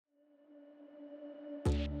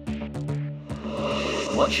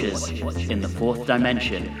Watchers in the Fourth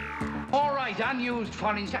Dimension. All right, unused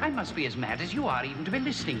foreign... I must be as mad as you are even to be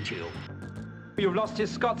listening to you. You've lost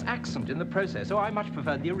his Scots accent in the process, so I much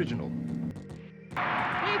prefer the original.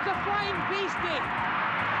 It's a flying beastie!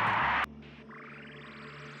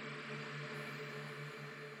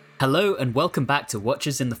 Hello and welcome back to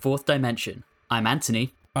Watchers in the Fourth Dimension. I'm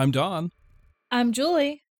Anthony. I'm Don. I'm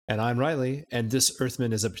Julie. And I'm Riley, and this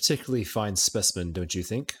Earthman is a particularly fine specimen, don't you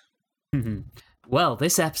think? Well,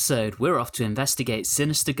 this episode, we're off to investigate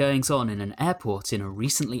sinister goings-on in an airport in a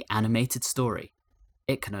recently animated story.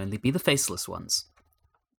 It can only be the faceless ones.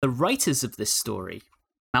 The writers of this story,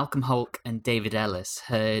 Malcolm Hulke and David Ellis,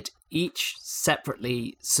 had each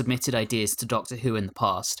separately submitted ideas to Doctor Who in the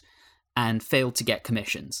past and failed to get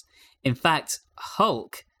commissions. In fact,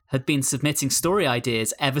 Hulke had been submitting story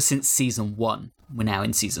ideas ever since season 1. We're now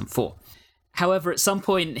in season 4. However, at some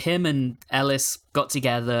point, him and Ellis got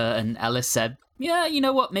together and Ellis said, yeah, you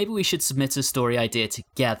know what, maybe we should submit a story idea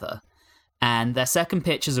together. And their second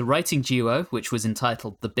pitch as a writing duo, which was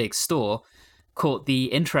entitled The Big Store, caught the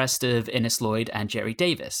interest of Innes Lloyd and Jerry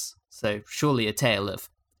Davis. So surely a tale of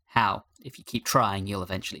how, if you keep trying, you'll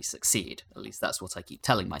eventually succeed. At least that's what I keep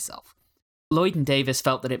telling myself. Lloyd and Davis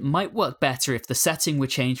felt that it might work better if the setting were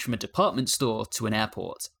changed from a department store to an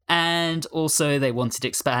airport. And also they wanted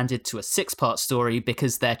expanded to a 6-part story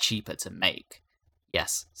because they're cheaper to make.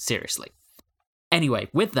 Yes, seriously. Anyway,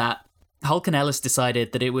 with that, Hulke and Ellis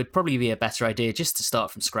decided that it would probably be a better idea just to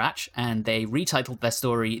start from scratch, and they retitled their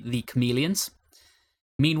story The Chameleons.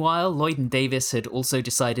 Meanwhile, Lloyd and Davis had also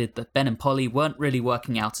decided that Ben and Polly weren't really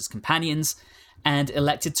working out as companions, and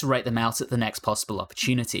elected to write them out at the next possible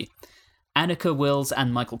opportunity. Annika Wills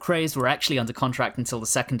and Michael Craze were actually under contract until the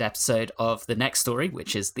second episode of the next story,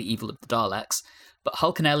 which is The Evil of the Daleks, but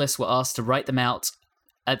Hulke and Ellis were asked to write them out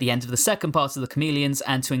at the end of the second part of The Chameleons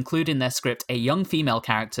and to include in their script a young female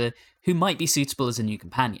character who might be suitable as a new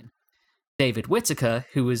companion. David Whittaker,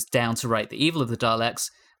 who was down to write The Evil of the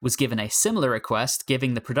Daleks, was given a similar request,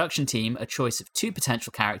 giving the production team a choice of 2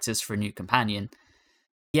 potential characters for a new companion.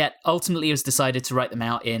 Yet, ultimately it was decided to write them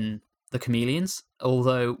out in The Chameleons,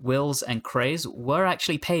 although Wills and Craze were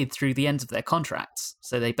actually paid through the end of their contracts,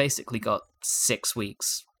 so they basically got 6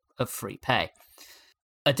 weeks of free pay.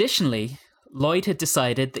 Additionally, Lloyd had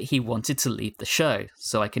decided that he wanted to leave the show,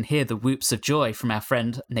 so I can hear the whoops of joy from our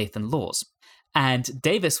friend Nathan Laws. And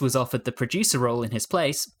Davis was offered the producer role in his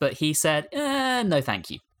place, but he said, no thank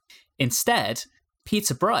you. Instead,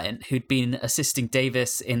 Peter Bryant, who'd been assisting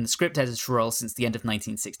Davis in the script editor role since the end of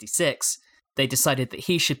 1966, they decided that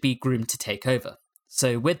he should be groomed to take over.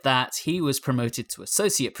 So with that, he was promoted to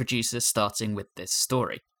associate producer starting with this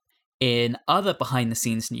story. In other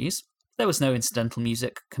behind-the-scenes news, there was no incidental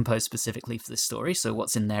music composed specifically for this story, so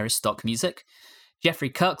what's in there is stock music.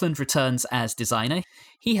 Jeffrey Kirkland returns as designer.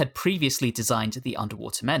 He had previously designed The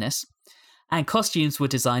Underwater Menace. And costumes were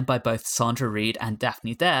designed by both Sandra Reed and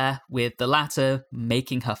Daphne Dare, with the latter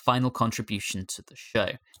making her final contribution to the show.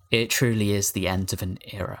 It truly is the end of an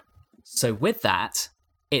era. So with that,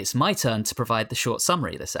 it's my turn to provide the short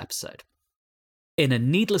summary of this episode. In a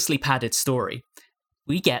needlessly padded story,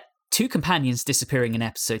 we get 2 companions disappearing in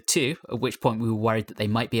episode 2, at which point we were worried that they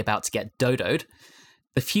might be about to get dodoed.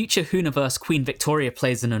 The future Whoniverse Queen Victoria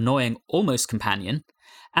plays an annoying almost companion,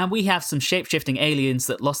 and we have some shape-shifting aliens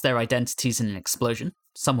that lost their identities in an explosion.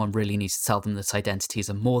 Someone really needs to tell them that identities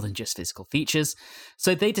are more than just physical features,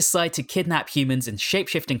 so they decide to kidnap humans in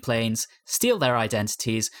shape-shifting planes, steal their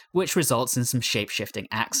identities, which results in some shape-shifting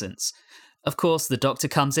accents. Of course, the Doctor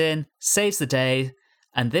comes in, saves the day,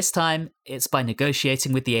 and this time, it's by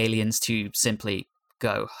negotiating with the aliens to simply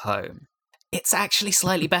go home. It's actually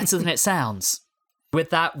slightly better than it sounds. With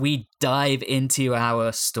that, we dive into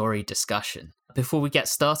our story discussion. Before we get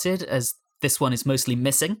started, as this one is mostly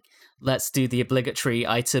missing, let's do the obligatory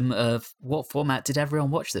item of what format did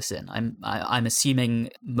everyone watch this in? I'm assuming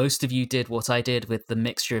most of you did what I did with the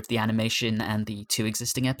mixture of the animation and the 2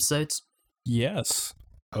 existing episodes. Yes.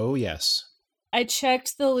 Oh, yes. I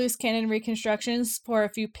checked the loose cannon reconstructions for a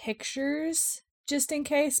few pictures, just in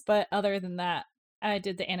case, but other than that, I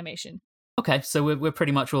did the animation. Okay, so we're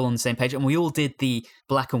pretty much all on the same page, and we all did the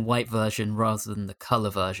black and white version rather than the colour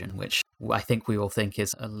version, which I think we all think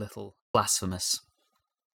is a little blasphemous.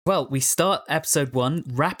 Well, we start episode 1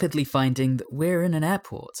 rapidly finding that we're in an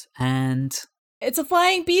airport, and It's a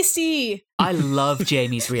flying beastie! I love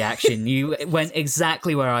Jamie's reaction. You went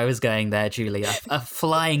exactly where I was going there, Julia. A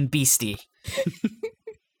flying beastie.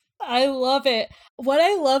 I love it. What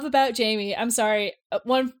I love about Jamie, I'm sorry,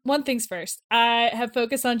 one thing's first. I have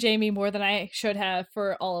focused on Jamie more than I should have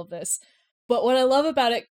for all of this. But what I love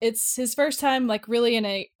about it, it's his first time like really in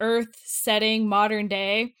a Earth setting, modern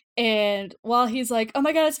day. And while he's like, oh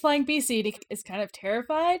my god, it's flying beastie, and he is kind of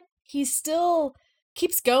terrified, he still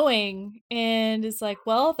keeps going and is like,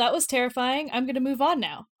 well, that was terrifying. I'm going to move on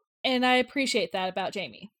now. And I appreciate that about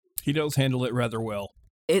Jamie. He does handle it rather well.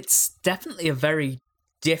 It's definitely a very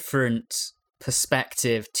different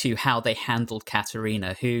perspective to how they handled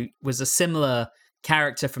Katerina, who was a similar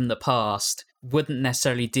character from the past, wouldn't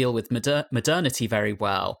necessarily deal with modernity very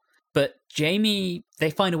well. But Jamie,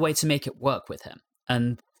 they find a way to make it work with him,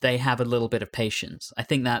 and they have a little bit of patience. I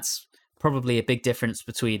think that's probably a big difference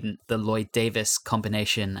between the Lloyd Davis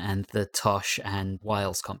combination and the Tosh and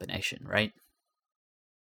Wiles combination, right?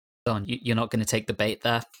 Don, you're not going to take the bait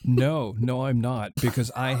there? No, I'm not,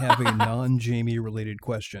 because I have a non-Jamie related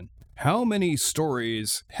question. How many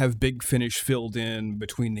stories have Big Finish filled in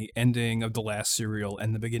between the ending of the last serial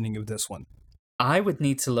and the beginning of this one? I would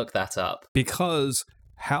need to look that up. Because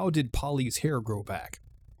how did Polly's hair grow back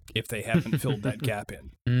if they haven't filled that gap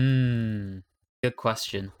in? Good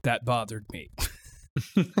question. That bothered me.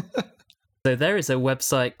 So there is a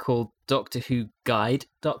website called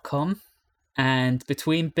DoctorWhoGuide.com. And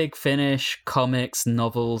between Big Finish, comics,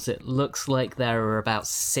 novels, it looks like there are about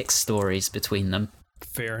 6 stories between them.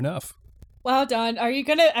 Fair enough. Wow, Don, are you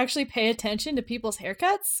going to actually pay attention to people's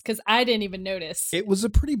haircuts? Because I didn't even notice. It was a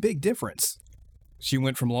pretty big difference. She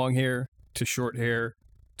went from long hair to short hair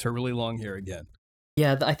to really long hair again.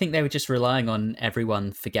 Yeah, I think they were just relying on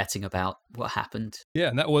everyone forgetting about what happened. Yeah,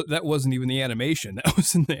 and that wasn't even the animation. That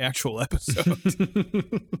was in the actual episode.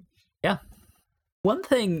 Yeah. One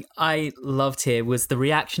thing I loved here was the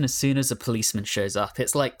reaction as soon as a policeman shows up.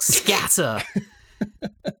 It's like, scatter!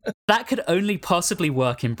 That could only possibly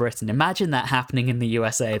work in Britain. Imagine that happening in the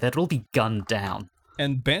USA. They'd all be gunned down.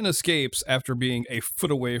 And Ben escapes after being a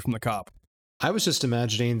foot away from the cop. I was just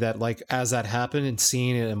imagining that, like, as that happened and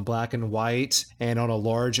seeing it in black and white and on a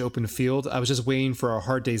large open field, I was just waiting for A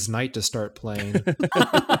Hard Day's Night to start playing.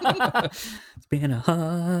 It's been a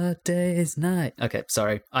hard day's night. Okay,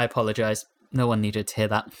 sorry. I apologize. No one needed to hear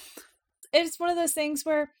that. It's one of those things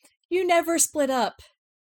where you never split up.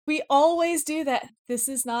 We always do that. This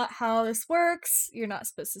is not how this works. You're not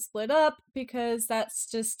supposed to split up because that's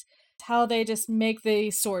just how they just make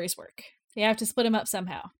the stories work. You have to split them up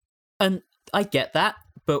somehow. And I get that,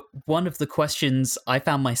 but one of the questions I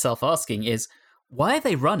found myself asking is, why are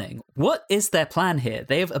they running? What is their plan here?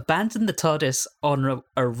 They have abandoned the TARDIS on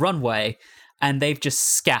a runway, and they've just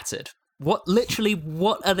scattered. What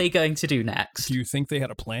are they going to do next? Do you think they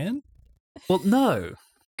had a plan? Well, no.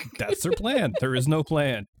 That's their plan. There is no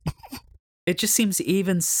plan. It just seems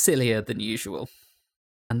even sillier than usual.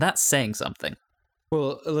 And that's saying something.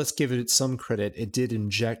 Well, let's give it some credit. It did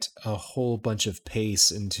inject a whole bunch of pace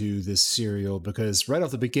into this serial because right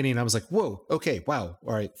off the beginning, I was like, whoa, okay, wow,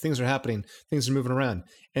 all right, things are happening, things are moving around.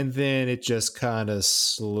 And then it just kind of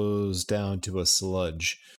slows down to a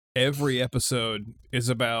sludge. Every episode is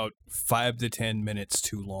about 5 to 10 minutes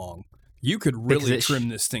too long. You could really trim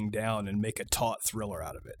this thing down and make a taut thriller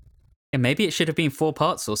out of it. And maybe it should have been 4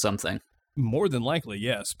 parts or something. More than likely,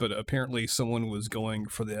 yes, but apparently someone was going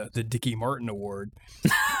for the Dickie Martin Award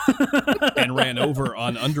and ran over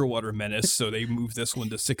on Underwater Menace, so they moved this one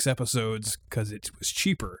to 6 episodes because it was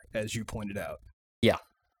cheaper, as you pointed out. Yeah.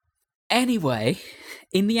 Anyway,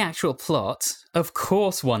 in the actual plot, of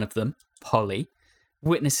course one of them, Polly,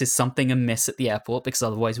 witnesses something amiss at the airport because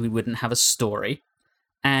otherwise we wouldn't have a story.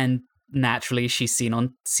 And naturally she's seen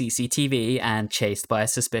on CCTV and chased by a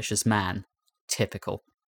suspicious man. Typical.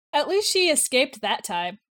 At least she escaped that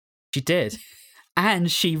time. She did.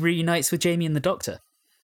 And she reunites with Jamie and the Doctor.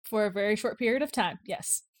 For a very short period of time,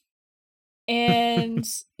 yes. And,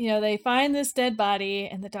 they find this dead body,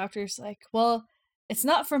 and the Doctor's like, well, it's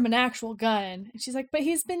not from an actual gun. And she's like, but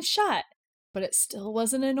he's been shot. But it still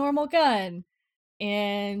wasn't a normal gun.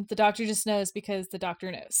 And the Doctor just knows because the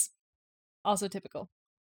Doctor knows. Also typical.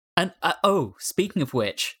 And, speaking of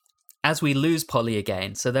which, as we lose Polly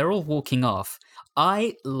again, so they're all walking off,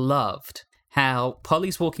 I loved how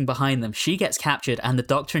Polly's walking behind them, she gets captured, and the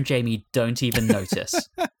Doctor and Jamie don't even notice.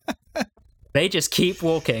 They just keep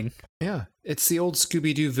walking. Yeah, it's the old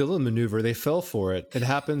Scooby-Doo villain maneuver. They fell for it. It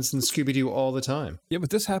happens in Scooby-Doo all the time. Yeah, but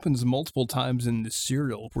this happens multiple times in this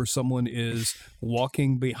serial where someone is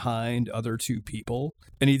walking behind other 2 people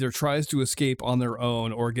and either tries to escape on their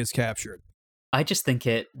own or gets captured. I just think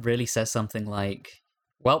it really says something like,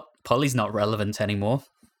 well, Polly's not relevant anymore.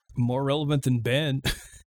 More relevant than Ben.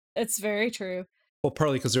 It's very true. Well,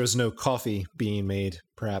 partly because there was no coffee being made.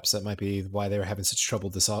 Perhaps that might be why they were having such trouble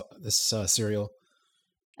this serial.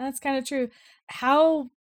 That's kind of true. How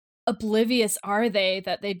oblivious are they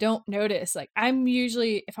that they don't notice? Like, I'm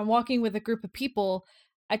usually, if I'm walking with a group of people,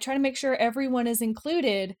 I try to make sure everyone is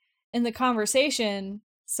included in the conversation.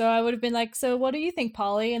 So I would have been like, so what do you think,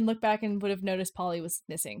 Polly? And look back and would have noticed Polly was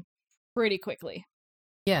missing pretty quickly.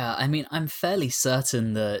 Yeah, I mean, I'm fairly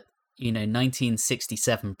certain that,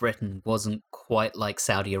 1967 Britain wasn't quite like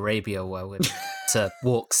Saudi Arabia, where we're to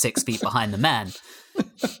walk 6 feet behind the man.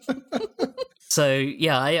 So,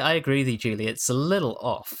 yeah, I agree with you, Julie. It's a little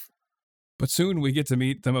off. But soon we get to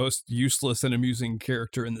meet the most useless and amusing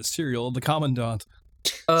character in the serial, the Commandant.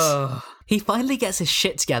 He finally gets his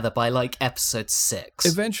shit together by, like, episode 6.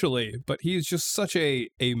 Eventually, but he's just such a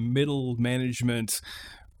middle management,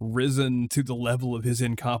 risen to the level of his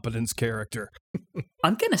incompetence character.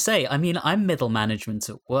 I'm gonna say, I mean, I'm middle management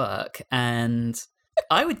at work, and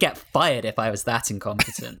I would get fired if I was that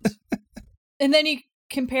incompetent. And then you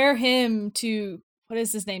compare him to, what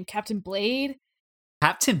is his name? Captain Blade?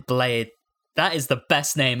 Captain Blade, that is the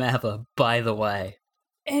best name ever, by the way.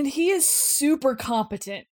 And he is super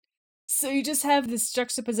competent. So you just have this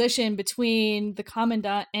juxtaposition between the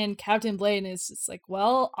Commandant and Captain Blade, and it's just like,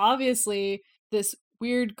 well, obviously, this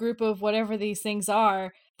weird group of whatever these things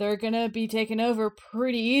are, they're gonna be taken over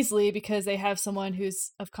pretty easily because they have someone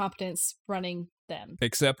who's of competence running them.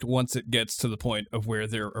 Except once it gets to the point of where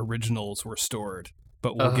their originals were stored.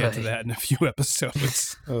 But we'll get to that in a few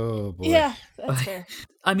episodes. Oh, boy. Yeah, that's fair.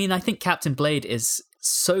 I mean, I think Captain Blade is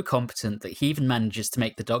so competent that he even manages to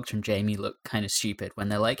make the Doctor and Jamie look kind of stupid when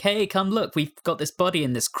they're like, hey, come look, we've got this body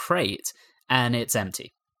in this crate, and it's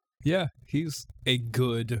empty. Yeah, he's a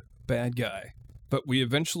good bad guy. But we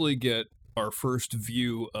eventually get our first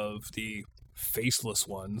view of the faceless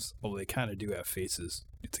ones. Although they kind of do have faces.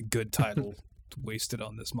 It's a good title wasted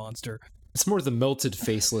on this monster. It's more the melted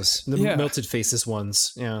faceless, melted faces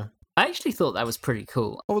ones. Yeah. I actually thought that was pretty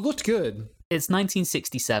cool. Oh, it looked good. It's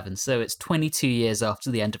 1967, so it's 22 years after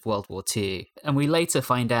the end of World War II, and we later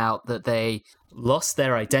find out that they lost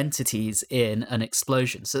their identities in an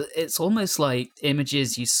explosion. So it's almost like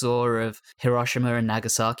images you saw of Hiroshima and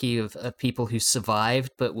Nagasaki of people who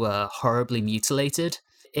survived but were horribly mutilated.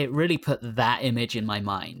 It really put that image in my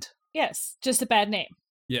mind. Yes, just a bad name.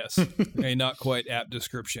 Yes, a not quite apt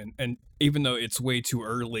description. And even though it's way too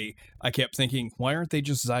early, I kept thinking, why aren't they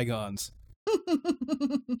just Zygons?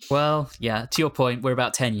 Well, yeah, to your point, we're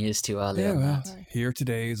about 10 years too early on that. Here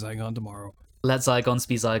today, Zygon tomorrow. Let Zygons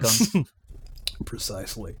be Zygons.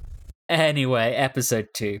 Precisely. Anyway, episode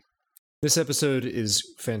 2. This episode is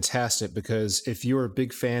fantastic because if you're a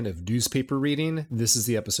big fan of newspaper reading, this is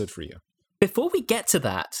the episode for you. Before we get to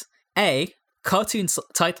that, cartoon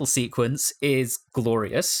title sequence is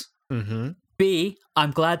glorious. Mm-hmm. B,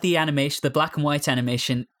 I'm glad the black and white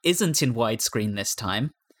animation isn't in widescreen this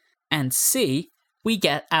time. And C, we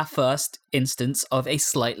get our first instance of a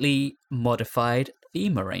slightly modified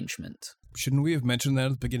theme arrangement. Shouldn't we have mentioned that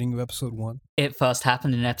at the beginning of episode 1? It first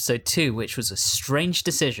happened in episode 2, which was a strange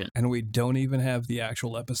decision. And we don't even have the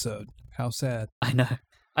actual episode. How sad. I know.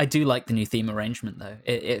 I do like the new theme arrangement, though.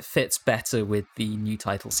 It fits better with the new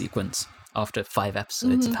title sequence after 5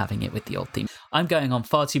 episodes of having it with the old theme. I'm going on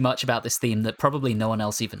far too much about this theme that probably no one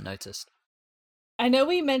else even noticed. I know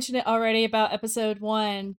we mentioned it already about episode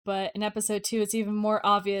 1, but in episode 2, it's even more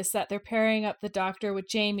obvious that they're pairing up the Doctor with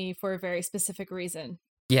Jamie for a very specific reason.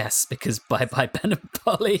 Yes, because bye-bye Ben and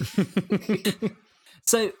Polly.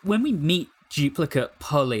 So when we meet duplicate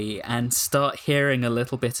Polly and start hearing a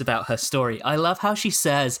little bit about her story, I love how she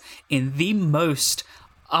says, in the most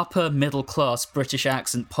upper middle class British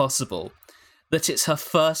accent possible, that it's her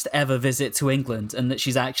first ever visit to England and that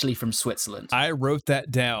she's actually from Switzerland. I wrote that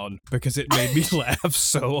down because it made me laugh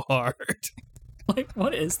so hard. Like,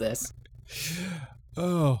 what is this?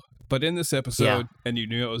 Oh, but in this episode, and you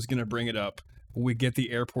knew I was going to bring it up, we get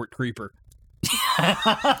the airport creeper.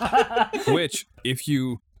 Which, if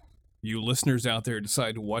you listeners out there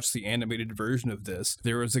decide to watch the animated version of this,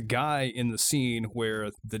 there is a guy in the scene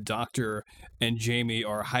where the Doctor and Jamie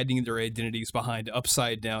are hiding their identities behind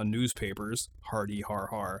upside down newspapers, hardy har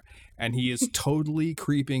har, and he is totally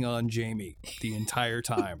creeping on Jamie the entire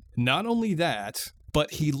time. Not only that,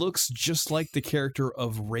 but he looks just like the character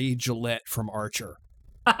of Ray Gillette from Archer.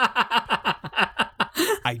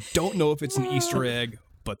 I don't know if it's an Easter egg,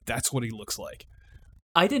 but that's what he looks like.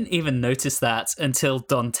 I didn't even notice that until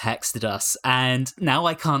Don texted us, and now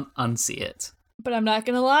I can't unsee it. But I'm not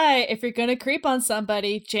gonna lie, if you're gonna creep on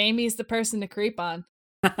somebody, Jamie's the person to creep on.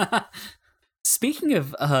 Speaking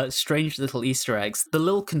of strange little Easter eggs, the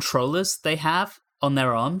little controllers they have on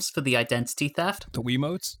their arms for the identity theft. The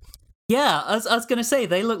Wiimotes? Yeah, I was gonna say,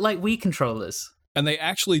 they look like Wii controllers. And they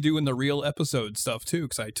actually do in the real episode stuff too,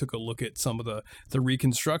 because I took a look at some of the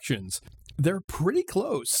reconstructions. They're pretty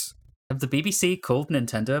close. Have the BBC called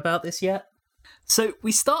Nintendo about this yet? So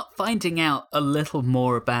we start finding out a little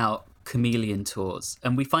more about Chameleon tours,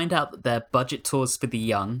 and we find out that they're budget tours for the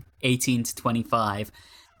young, 18 to 25.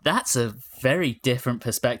 That's a very different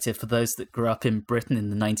perspective for those that grew up in Britain in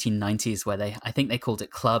the 1990s, where I think they called it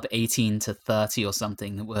Club 18 to 30 or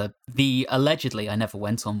something, that were allegedly, I never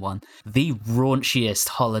went on one, the raunchiest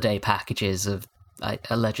holiday packages of,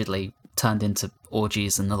 allegedly turned into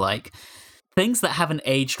orgies and the like. Things that haven't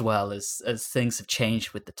aged well as things have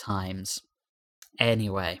changed with the times.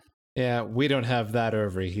 Anyway. Yeah, we don't have that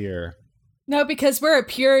over here. No, because we're a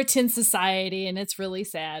Puritan society and it's really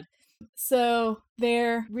sad. So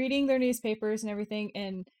they're reading their newspapers and everything,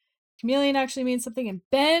 and chameleon actually means something, and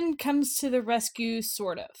Ben comes to the rescue,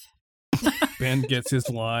 sort of. Ben gets his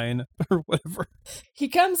line or whatever. He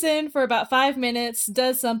comes in for about 5 minutes,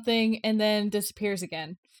 does something, and then disappears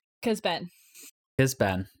again. Because Ben.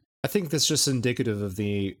 I think that's just indicative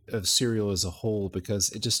of Serial as a whole, because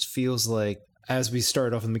it just feels like, as we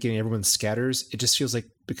start off in the beginning, everyone scatters. It just feels like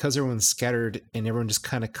because everyone's scattered and everyone just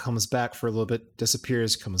kind of comes back for a little bit,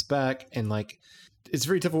 disappears, comes back, and like it's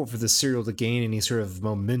very difficult for the serial to gain any sort of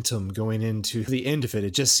momentum going into the end of it.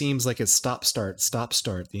 It just seems like it's stop start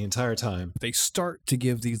the entire time. They start to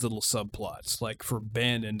give these little subplots, like for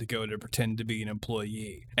Ben and to go to pretend to be an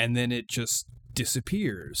employee, and then it just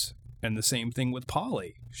disappears. And the same thing with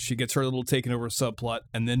Polly. She gets her little taken over subplot,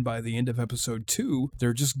 and then by the end of episode 2,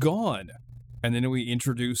 they're just gone. And then we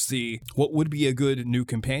introduce what would be a good new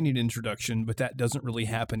companion introduction, but that doesn't really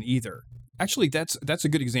happen either. Actually, that's a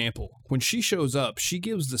good example. When she shows up, she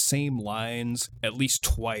gives the same lines at least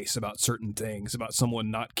twice about certain things, about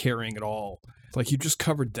someone not caring at all. Like, you just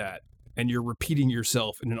covered that, and you're repeating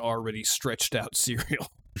yourself in an already stretched out serial.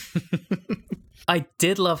 I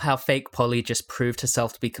did love how fake Polly just proved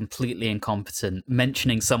herself to be completely incompetent,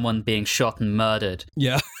 mentioning someone being shot and murdered.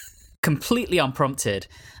 Yeah. Completely unprompted.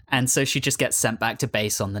 And so she just gets sent back to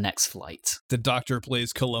base on the next flight. The doctor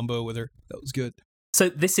plays Columbo with her. That was good. So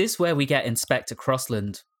this is where we get Inspector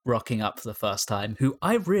Crossland rocking up for the first time, who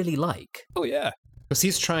I really like. Oh, yeah. Because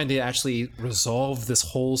he's trying to actually resolve this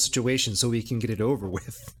whole situation so we can get it over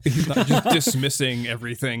with. He's not just dismissing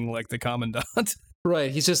everything like the Commandant.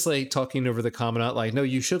 Right. He's just like talking over the Commandant, like, no,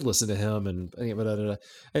 you should listen to him. And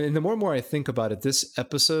the more and more I think about it, this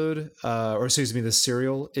episode, this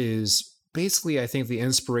serial is basically, I think, the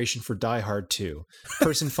inspiration for Die Hard 2.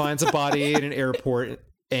 Person finds a body in an airport,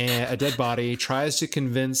 and a dead body, tries to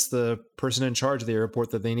convince the person in charge of the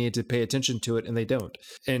airport that they need to pay attention to it, and they don't.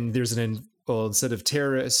 And there's instead of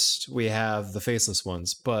terrorists, we have the faceless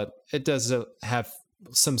ones, but it does have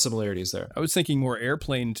some similarities there. I was thinking more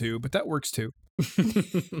Airplane 2, but that works too.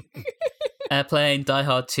 Airplane, Die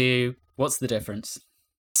Hard 2, what's the difference?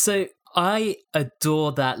 So I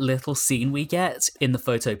adore that little scene we get in the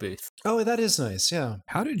photo booth. Oh, that is nice, yeah.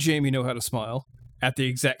 How did Jamie know how to smile at the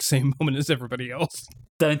exact same moment as everybody else?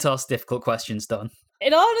 Don't ask difficult questions, Don.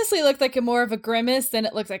 It honestly looked like more of a grimace than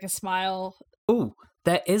it looked like a smile. Ooh,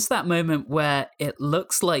 there is that moment where it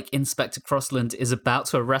looks like Inspector Crossland is about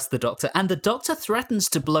to arrest the Doctor, and the Doctor threatens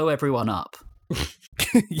to blow everyone up.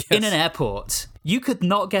 Yes. In an airport. You could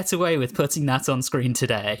not get away with putting that on screen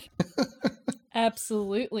today.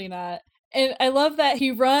 Absolutely not. And I love that he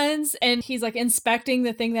runs and he's like inspecting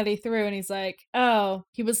the thing that he threw, and he's like, oh,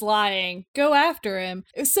 he was lying. Go after him.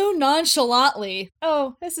 It was so nonchalantly.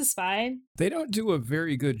 Oh, this is fine. They don't do a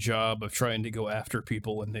very good job of trying to go after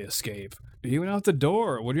people when they escape. He went out the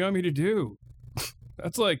door. What do you want me to do?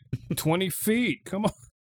 That's like 20 feet. Come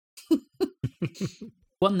on.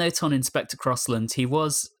 One note on Inspector Crossland, he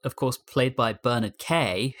was, of course, played by Bernard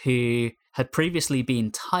Kay, who had previously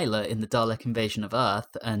been Tyler in the Dalek Invasion of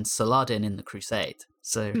Earth and Saladin in the Crusade.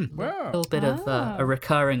 So Wow. a little bit of a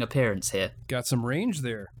recurring appearance here. Got some range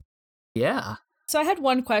there. Yeah. So I had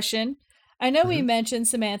one question. I know we mentioned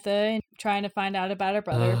Samantha and trying to find out about her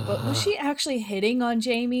brother, but was she actually hitting on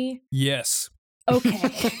Jamie? Yes.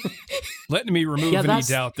 Okay. Let me remove Yeah, any that's-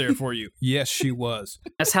 doubt there for you. Yes, she was.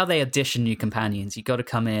 That's how they audition new companions. You got to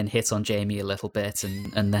come in, hit on Jamie a little bit,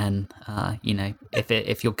 and then,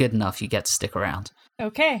 if you're good enough, you get to stick around.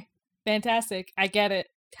 Okay. Fantastic. I get it.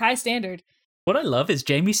 High standard. What I love is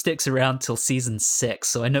Jamie sticks around till season 6,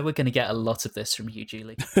 so I know we're going to get a lot of this from you,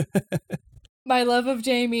 Julie. My love of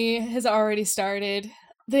Jamie has already started.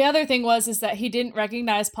 The other thing is that he didn't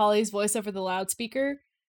recognize Polly's voice over the loudspeaker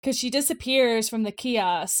because she disappears from the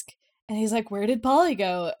kiosk. And he's like, where did Polly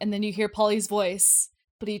go? And then you hear Polly's voice,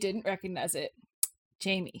 but he didn't recognize it.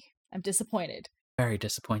 Jamie, I'm disappointed. Very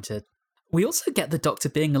disappointed. We also get the Doctor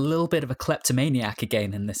being a little bit of a kleptomaniac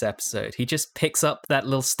again in this episode. He just picks up that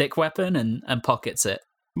little stick weapon and pockets it.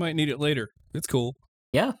 Might need it later. It's cool.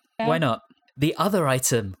 Yeah, why not? The other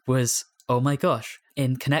item was, oh my gosh,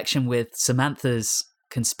 in connection with Samantha's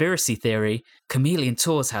conspiracy theory, Chameleon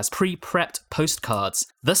Tours has pre-prepped postcards.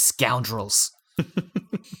 The scoundrels.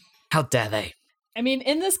 How dare they? I mean,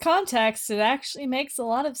 in this context, it actually makes a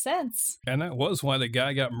lot of sense. And that was why the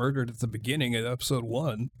guy got murdered at the beginning of episode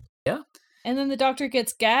 1. Yeah. And then the Doctor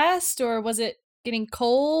gets gassed, or was it getting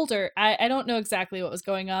cold? Or I don't know exactly what was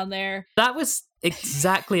going on there. That was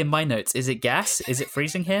exactly in my notes. Is it gas? Is it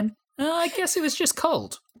freezing him? I guess it was just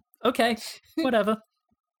cold. Okay, whatever.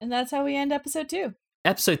 And that's how we end episode 2.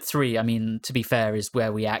 Episode 3, I mean, to be fair, is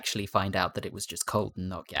where we actually find out that it was just cold and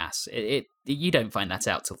not gas. You don't find that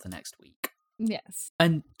out till the next week. Yes.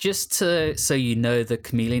 And just so you know, the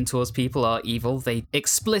Chameleon Tours people are evil. They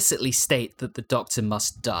explicitly state that the Doctor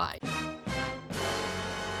must die.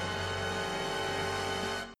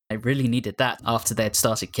 I really needed that after they had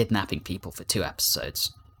started kidnapping people for 2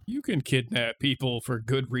 episodes. You can kidnap people for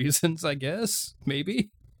good reasons, I guess. Maybe.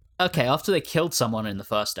 Okay, after they killed someone in the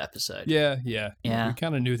first episode. Yeah. Yeah. We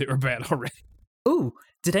kind of knew they were bad already. Ooh,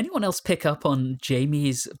 did anyone else pick up on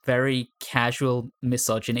Jamie's very casual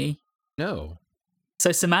misogyny? No.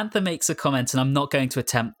 So Samantha makes a comment, and I'm not going to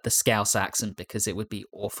attempt the Scouse accent because it would be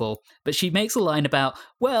awful, but she makes a line about,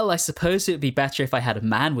 well, I suppose it would be better if I had a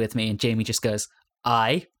man with me, and Jamie just goes,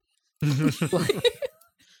 I.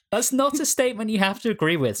 That's not a statement you have to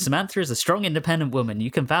agree with. Samantha is a strong, independent woman.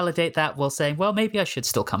 You can validate that while saying, well, maybe I should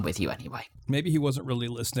still come with you anyway. Maybe he wasn't really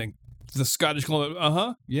listening. The Scottish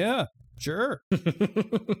call, yeah, sure.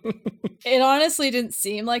 It honestly didn't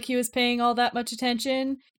seem like he was paying all that much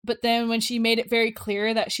attention. But then when she made it very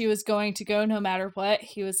clear that she was going to go no matter what,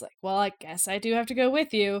 he was like, well, I guess I do have to go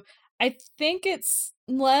with you. I think it's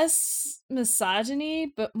less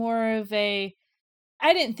misogyny, but more of I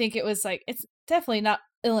didn't think it was like, it's definitely not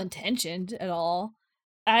ill-intentioned at all.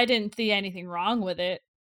 I didn't see anything wrong with it.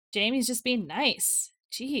 Jamie's just being nice.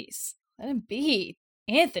 Jeez, let him be.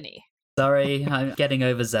 Anthony. Sorry, I'm getting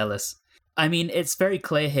overzealous. I mean, it's very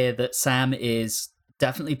clear here that Sam is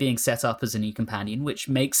definitely being set up as a new companion, which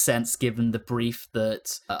makes sense given the brief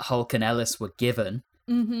that Hulk and Ellis were given.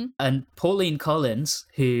 Mm-hmm. And Pauline Collins,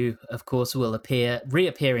 who, of course, will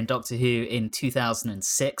reappear in Doctor Who in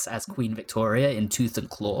 2006 as Queen Victoria in Tooth and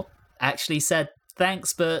Claw, actually said,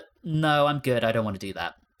 thanks, but no, I'm good. I don't want to do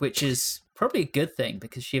that. Which is probably a good thing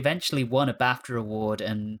because she eventually won a BAFTA award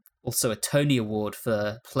and also a Tony Award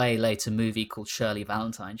for play later movie called Shirley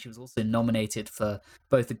Valentine. She was also nominated for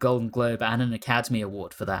both a Golden Globe and an Academy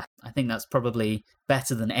Award for that. I think that's probably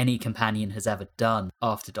better than any companion has ever done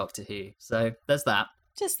after Doctor Who. So there's that.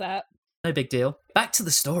 Just that. No big deal. Back to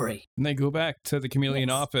the story. And they go back to the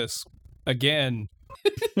Chameleon office again.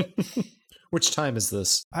 Which time is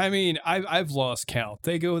this? I mean, I've lost count.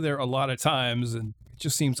 They go there a lot of times, and it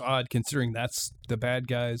just seems odd considering that's the bad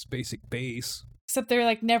guy's basic base. Except they're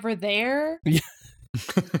like never there. Yeah.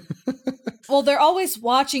 Well, they're always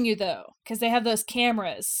watching you though, because they have those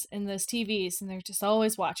cameras and those TVs, and they're just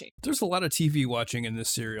always watching. There's a lot of TV watching in this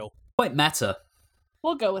serial. Quite meta.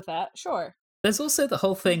 We'll go with that, sure. There's also the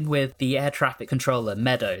whole thing with the air traffic controller,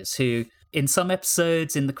 Meadows, who in some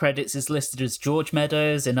episodes in the credits is listed as George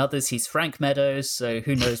Meadows, in others he's Frank Meadows, so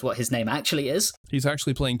who knows what his name actually is. He's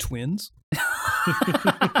actually playing twins.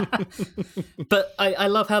 But I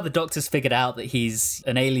love how the Doctor's figured out that he's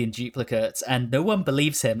an alien duplicate and no one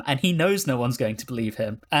believes him, and he knows no one's going to believe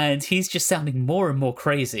him. And he's just sounding more and more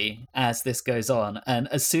crazy as this goes on. And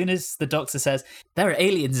as soon as the Doctor says, there are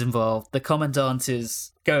aliens involved, the Commandant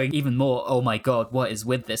is going even more, oh my god, what is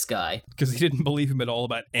with this guy? Because he didn't believe him at all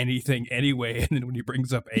about anything anyway. And then when he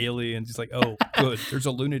brings up aliens, he's like, oh, good, there's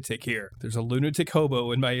a lunatic here. There's a lunatic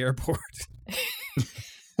hobo in my airport.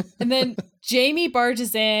 And then Jamie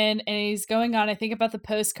barges in and he's going on, I think, about the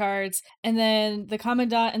postcards. And then the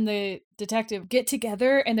Commandant and the detective get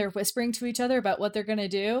together and they're whispering to each other about what they're going to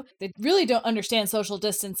do. They really don't understand social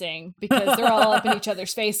distancing because they're all up in each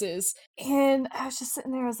other's faces. And I was just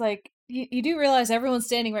sitting there, I was like, you do realize everyone's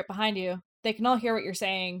standing right behind you. They can all hear what you're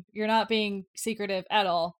saying. You're not being secretive at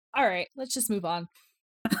all. All right, let's just move on.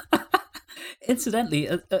 Incidentally,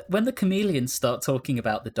 when the chameleons start talking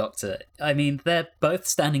about the Doctor, I mean, they're both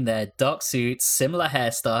standing there, dark suits, similar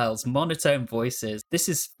hairstyles, monotone voices. This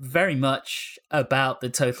is very much about the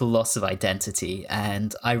total loss of identity,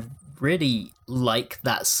 and I really like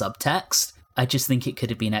that subtext. I just think it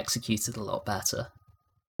could have been executed a lot better.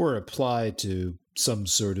 Or applied to some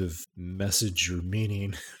sort of message or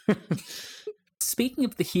meaning. Speaking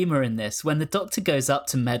of the humor in this, when the Doctor goes up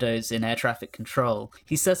to Meadows in air traffic control,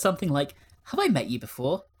 he says something like, "Have I met you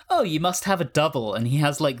before? Oh, you must have a double," and he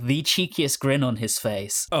has like the cheekiest grin on his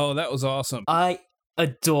face. Oh, that was awesome. I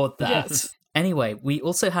adored that. Yes. Anyway, we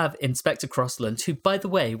also have Inspector Crossland, who, by the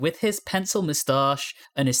way, with his pencil moustache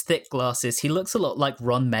and his thick glasses, he looks a lot like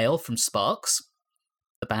Ron Mayle from Sparks,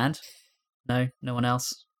 the band. No one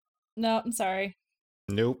else? No, I'm sorry.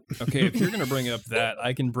 Nope. Okay, if you're going to bring up that,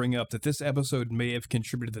 I can bring up that this episode may have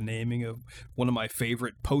contributed to the naming of one of my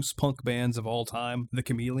favorite post-punk bands of all time, The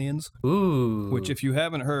Chameleons, Ooh. which if you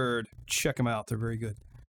haven't heard, check them out. They're very good.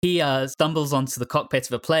 He stumbles onto the cockpit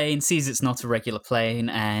of a plane, sees it's not a regular plane,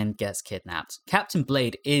 and gets kidnapped. Captain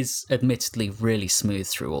Blade is admittedly really smooth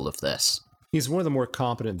through all of this, He's one of the more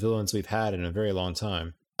competent villains we've had in a very long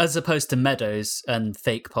time. as opposed to Meadows and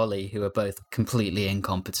Fake Polly, who are both completely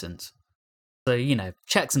incompetent. So,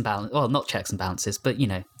 checks and balances, well, not checks and balances, but,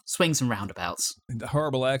 swings and roundabouts. The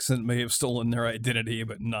horrible accent may have stolen their identity,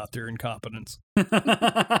 but not their incompetence.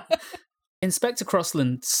 Inspector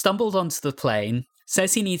Crossland stumbled onto the plane,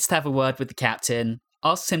 says he needs to have a word with the captain,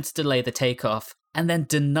 asks him to delay the takeoff, and then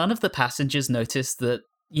do none of the passengers notice that,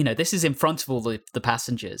 this is in front of all the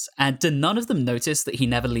passengers, and do none of them notice that he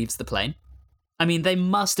never leaves the plane? I mean, they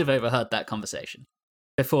must have overheard that conversation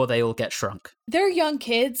before they all get shrunk. They're young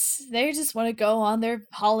kids. They just want to go on their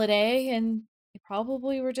holiday, and they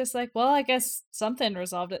probably were just like, well, I guess something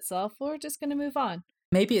resolved itself. We're just going to move on.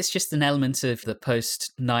 Maybe it's just an element of the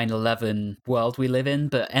post 9/11 world we live in,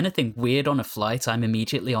 but anything weird on a flight, I'm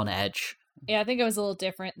immediately on edge. Yeah, I think it was a little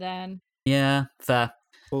different then. Yeah, fair.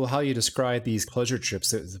 Well, how you describe these pleasure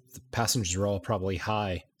trips, the passengers are all probably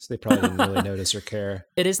high, so they probably didn't really notice or care.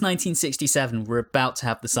 It is 1967. We're about to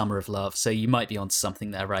have the summer of love, so you might be onto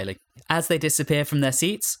something there, Riley. As they disappear from their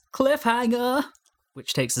seats, cliffhanger,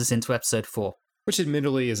 which takes us into episode 4. Which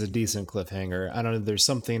admittedly is a decent cliffhanger. I don't know, there's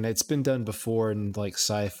something that's been done before in like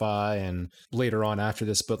sci-fi and later on after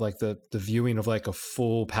this, but like the viewing of like a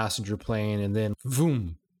full passenger plane and then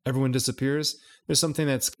boom, everyone disappears. There's something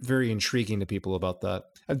that's very intriguing to people about that.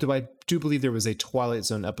 I do believe there was a Twilight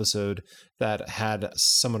Zone episode that had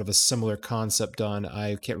somewhat of a similar concept done.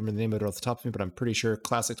 I can't remember the name of it off the top of me, but I'm pretty sure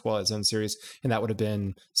classic Twilight Zone series, and that would have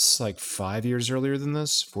been like 5 years earlier than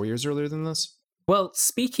this, 4 years earlier than this. Well,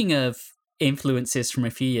 speaking of influences from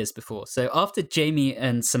a few years before, so after Jamie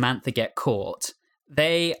and Samantha get caught,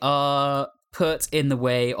 they are put in the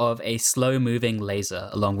way of a slow-moving laser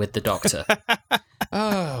along with the Doctor.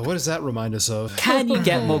 What does that remind us of? Can you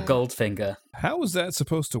get more Goldfinger? How is that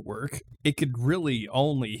supposed to work? It could really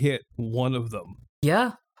only hit one of them.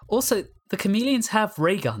 Yeah. Also, the Chameleons have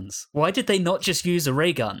ray guns. Why did they not just use a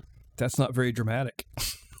ray gun? That's not very dramatic.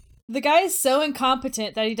 The guy is so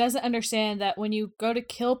incompetent that he doesn't understand that when you go to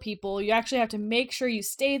kill people, you actually have to make sure you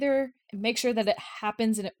stay there and make sure that it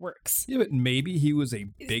happens and it works. Yeah, but maybe he was a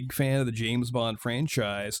big fan of the James Bond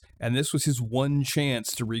franchise, and this was his one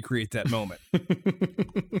chance to recreate that moment.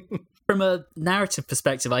 From a narrative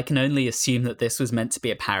perspective, I can only assume that this was meant to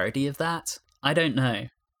be a parody of that. I don't know.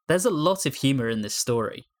 There's a lot of humor in this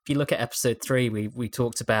story. If you look at episode 3, we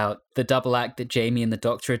talked about the double act that Jamie and the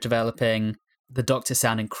Doctor are developing, the Doctor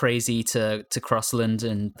sounding crazy to Crossland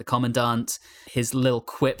and the Commandant, his little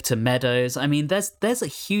quip to Meadows. I mean, there's a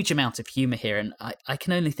huge amount of humor here, and I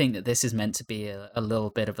can only think that this is meant to be a little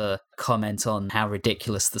bit of a comment on how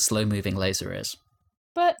ridiculous the slow-moving laser is.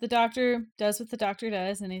 But the Doctor does what the Doctor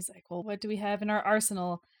does, and he's like, well, what do we have in our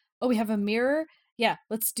arsenal? Oh, we have a mirror? Yeah,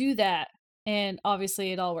 let's do that. And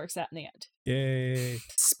obviously it all works out in the end. Yay.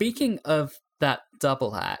 Speaking of that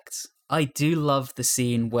double act, I do love the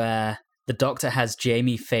scene where the Doctor has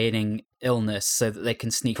Jamie feigning illness so that they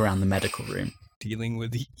can sneak around the medical room. Dealing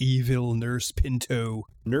with the evil Nurse Pinto.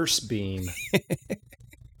 Nurse Beam.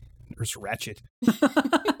 Nurse Ratchet.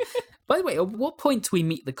 By the way, at what point do we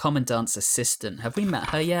meet the Commandant's assistant? Have we met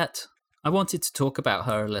her yet? I wanted to talk about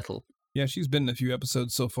her a little. Yeah, she's been in a few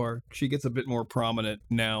episodes so far. She gets a bit more prominent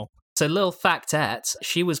now. So, little factette,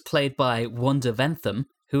 she was played by Wanda Ventham,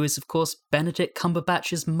 who is, of course, Benedict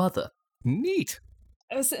Cumberbatch's mother. Neat.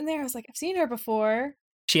 I was sitting there, I was like, I've seen her before.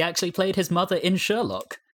 She actually played his mother in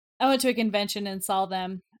Sherlock. I went to a convention and saw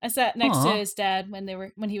them. I sat next Aw. to his dad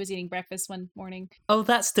when he was eating breakfast one morning. Oh,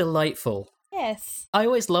 that's delightful. Yes. I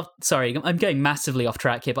always loved, sorry, I'm going massively off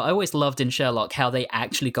track here, but I always loved in Sherlock how they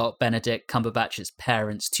actually got Benedict Cumberbatch's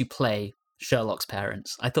parents to play Sherlock's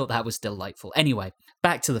parents. I thought that was delightful. Anyway,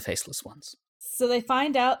 back to the Faceless Ones. So they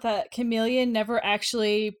find out that Chameleon never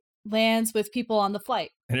actually lands with people on the flight.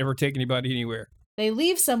 I never take anybody anywhere. They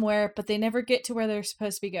leave somewhere, but they never get to where they're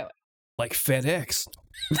supposed to be going. Like FedEx.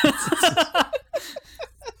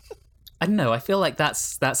 I don't know. I feel like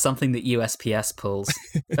that's something that USPS pulls.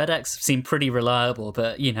 FedEx seem pretty reliable,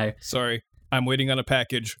 but you know. Sorry, I'm waiting on a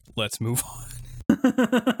package. Let's move on.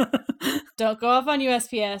 Don't go off on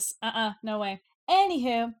USPS. No way.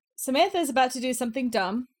 Anywho, Samantha's about to do something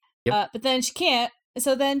dumb, but then she can't.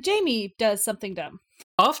 So then Jamie does something dumb.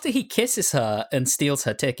 After he kisses her and steals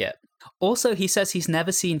her ticket. Also, he says he's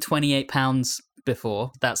never seen £28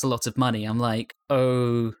 before. That's a lot of money. I'm like,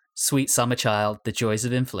 oh, sweet summer child, the joys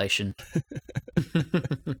of inflation.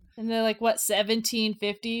 And they're like, what,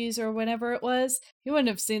 1750s or whenever it was? You wouldn't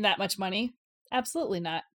have seen that much money. Absolutely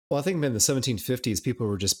not. Well, I think in the 1750s, people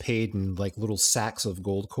were just paid in like little sacks of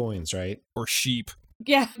gold coins, right? Or sheep.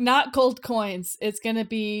 Yeah, not gold coins. It's going to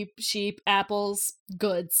be sheep, apples,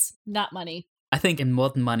 goods, not money. I think in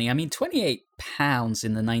modern money, I mean, £28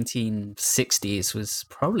 in the 1960s was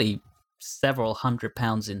probably several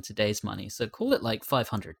 £100 in today's money. So call it like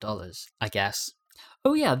 $500, I guess.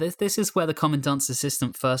 Oh yeah, this is where the commandant's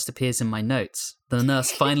assistant first appears in my notes. The nurse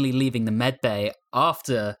finally leaving the med bay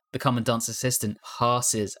after the commandant's assistant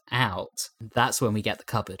passes out. That's when we get the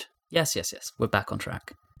cupboard. Yes. We're back on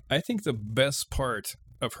track. I think the best part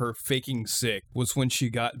of her faking sick was when she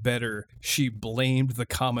got better, she blamed the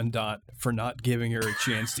commandant for not giving her a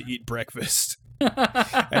chance to eat breakfast.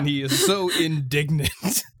 And he is so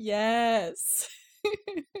indignant. Yes.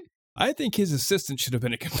 I think his assistant should have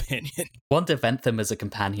been a companion. Wanda Ventham as a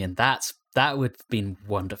companion, that would have been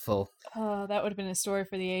wonderful. Oh, that would have been a story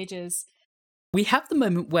for the ages. We have the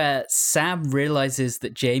moment where Sam realizes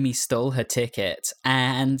that Jamie stole her ticket,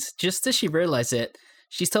 and just as she realizes it,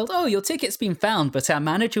 she's told, oh, your ticket's been found, but our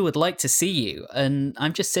manager would like to see you. And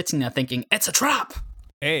I'm just sitting there thinking, it's a trap!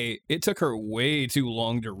 A, it took her way too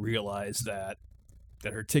long to realize that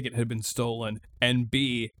her ticket had been stolen. And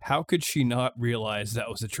B, how could she not realize that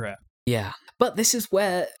was a trap? Yeah. But this is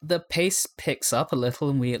where the pace picks up a little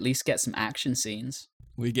and we at least get some action scenes.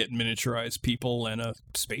 We get miniaturized people and a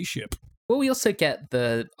spaceship. Well, we also get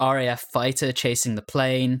the RAF fighter chasing the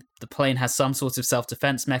plane. The plane has some sort of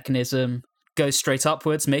self-defense mechanism. Goes straight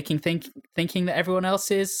upwards, thinking that everyone else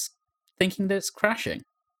is thinking that it's crashing.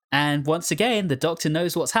 And once again, the doctor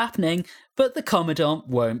knows what's happening, but the commandant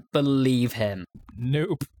won't believe him.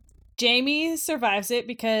 Nope. Jamie survives it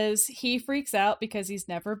because he freaks out because he's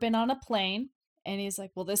never been on a plane. And he's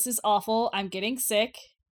like, well, this is awful. I'm getting sick.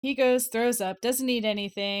 He goes, throws up, doesn't eat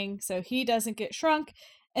anything, so he doesn't get shrunk.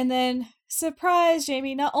 And then, surprise,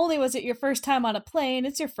 Jamie, not only was it your first time on a plane,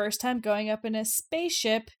 it's your first time going up in a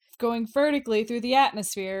spaceship, going vertically through the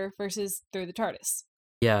atmosphere versus through the TARDIS.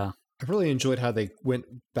 Yeah. I really enjoyed how they went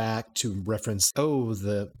back to reference,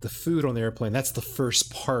 the food on the airplane, that's the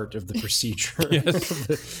first part of the procedure.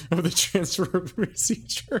 Yes. of the transfer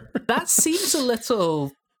procedure. That seems a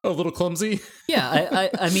little clumsy. Yeah,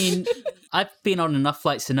 I mean, I've been on enough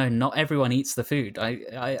flights to know not everyone eats the food.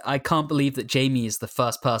 I can't believe that Jamie is the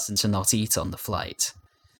first person to not eat on the flight.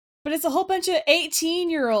 But it's a whole bunch of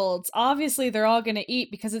 18-year-olds. Obviously, they're all going to eat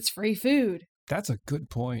because it's free food. That's a good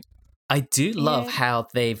point. I do love how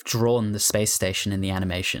they've drawn the space station in the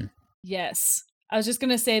animation. Yes. I was just going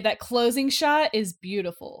to say that closing shot is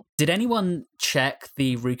beautiful. Did anyone check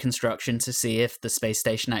the reconstruction to see if the space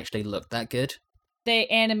station actually looked that good? They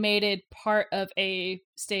animated part of a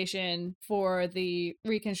station for the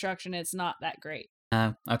reconstruction. It's not that great.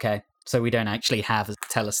 Oh, okay. So we don't actually have a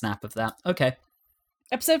telesnap of that. Okay.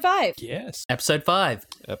 Episode 5. Yes. Episode 5.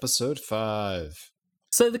 Episode 5.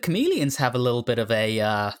 So the chameleons have a little bit of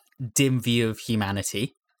a dim view of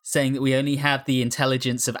humanity, saying that we only have the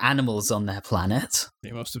intelligence of animals on their planet.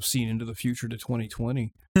 They must have seen into the future to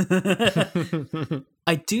 2020.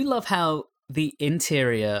 I do love how the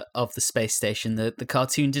interior of the space station, the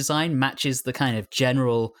cartoon design, matches the kind of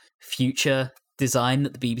general future design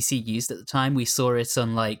that the BBC used at the time. We saw it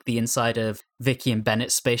on like the inside of Vicky and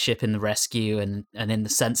Bennett's spaceship in The Rescue and in the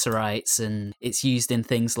Sensorites, and it's used in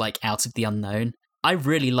things like Out of the Unknown. I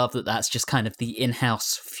really love that that's just kind of the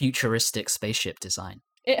in-house futuristic spaceship design.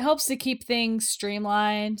 It helps to keep things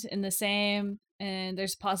streamlined and the same, and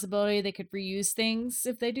there's a possibility they could reuse things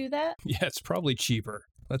if they do that. Yeah, it's probably cheaper.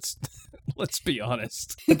 Let's be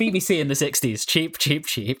honest. The BBC in the 60s,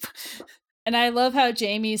 cheap. And I love how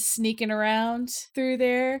Jamie's sneaking around through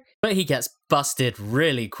there. But he gets busted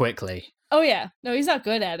really quickly. Oh yeah, no, he's not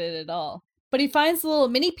good at it at all. But he finds the little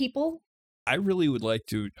mini people. I really would like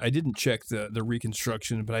to, I didn't check the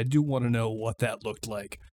reconstruction, but I do want to know what that looked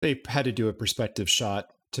like. They had to do a perspective shot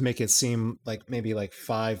to make it seem like maybe like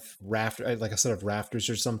 5 rafters, like a set of rafters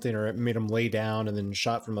or something, or it made them lay down and then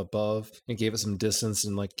shot from above and gave it some distance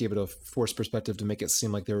and like gave it a forced perspective to make it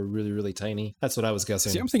seem like they were really, really tiny. That's what I was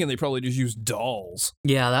guessing. See, I'm thinking they probably just used dolls.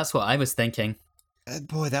 Yeah, that's what I was thinking.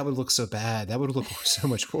 Boy, that would look so bad. That would look so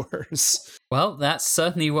much worse. Well, that's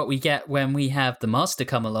certainly what we get when we have the Master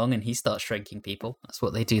come along and he starts shrinking people. That's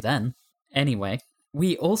what they do then. Anyway,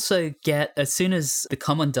 we also get, as soon as the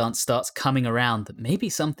Commandant starts coming around, that maybe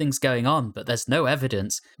something's going on, but there's no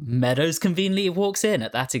evidence. Meadows conveniently walks in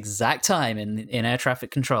at that exact time in air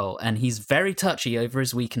traffic control, and he's very touchy over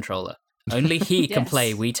his Wii controller. Only he can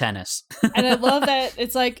play Wii tennis. And I love that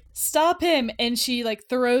it's like, stop him, and she like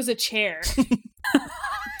throws a chair.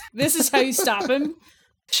 This is how you stop him.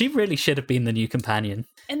 She really should have been the new companion.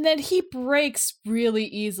 And then he breaks really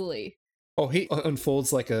easily. Oh, he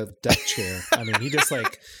unfolds like a deck chair. I mean, he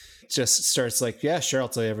just starts like, yeah, sure, I'll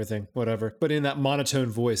tell you everything, whatever. But in that monotone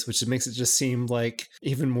voice, which makes it just seem like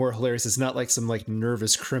even more hilarious. It's not like some like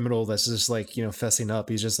nervous criminal that's just like, fessing up.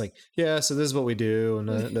 He's just like, yeah, so this is what we do. And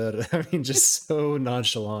I mean, just so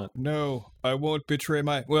nonchalant. No, I won't betray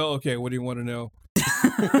my... Well, okay, what do you want to know?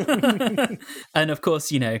 And of course,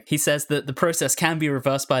 he says that the process can be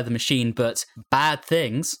reversed by the machine, but bad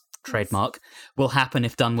things, trademark, will happen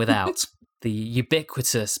if done without. The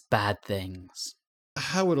ubiquitous bad things.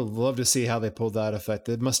 I would have loved to see how they pulled that effect.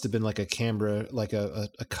 It must have been like a camera, like a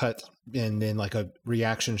cut, and then like a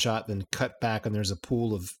reaction shot, then cut back, and there's a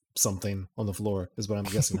pool of something on the floor, is what I'm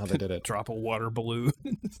guessing how they did it. Drop a water balloon.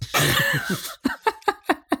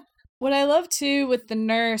 What I love too with the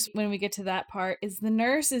nurse when we get to that part is the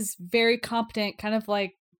nurse is very competent, kind of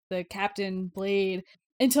like the Captain Blade,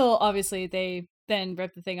 until obviously they then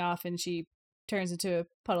rip the thing off and she turns into a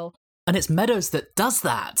puddle. And it's Meadows that does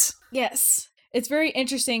that. Yes. It's very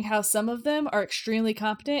interesting how some of them are extremely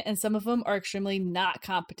competent and some of them are extremely not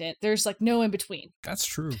competent. There's like no in between. That's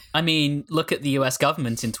true. I mean, look at the US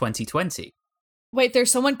government in 2020. Wait,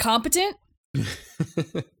 there's someone competent?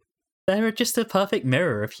 They're just a perfect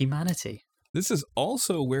mirror of humanity. This is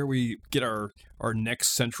also where we get our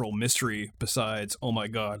next central mystery besides, oh my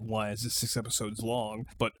god, why is this 6 episodes long?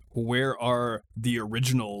 But where are the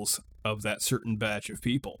originals of that certain batch of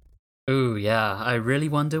people? Ooh, yeah, I really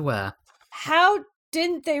wonder where. How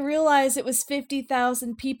didn't they realize it was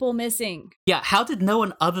 50,000 people missing? Yeah, how did no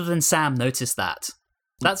one other than Sam notice that?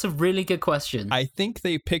 That's a really good question. I think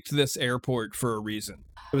they picked this airport for a reason.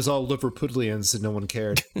 It was all Liverpudlians and no one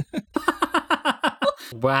cared.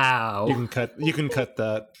 Wow. You can cut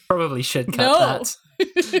that. Probably should cut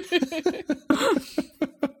that.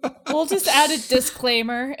 We'll just add a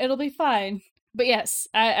disclaimer. It'll be fine. But yes,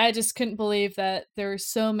 I just couldn't believe that there were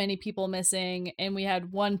so many people missing and we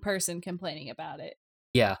had one person complaining about it.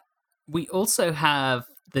 Yeah. We also have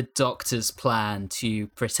the Doctor's plan to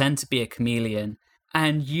pretend to be a chameleon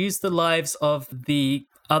and use the lives of the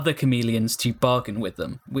other chameleons to bargain with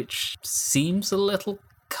them, which seems a little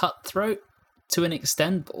cutthroat to an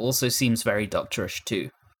extent, but also seems very doctorish too.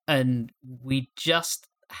 And we just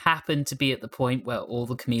happen to be at the point where all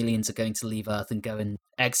the chameleons are going to leave Earth and go and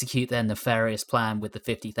execute their nefarious plan with the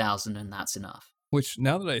 50,000, and that's enough. Which,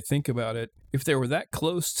 now that I think about it, if they were that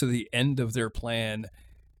close to the end of their plan,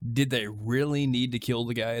 did they really need to kill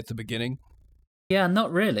the guy at the beginning? Yeah,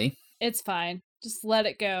 not really. It's fine. Just let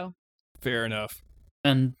it go. Fair enough.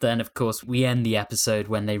 And then, of course, we end the episode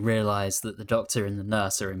when they realize that the Doctor and the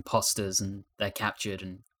nurse are imposters and they're captured,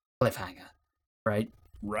 and cliffhanger, right?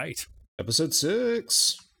 Right. Episode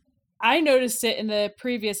 6. I noticed it in the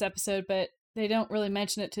previous episode, but they don't really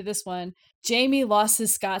mention it to this one. Jamie lost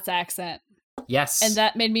his Scots accent. Yes. And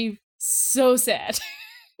that made me so sad.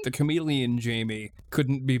 The chameleon Jamie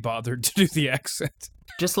couldn't be bothered to do the accent.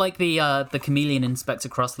 Just like the chameleon Inspector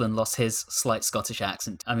Crossland lost his slight Scottish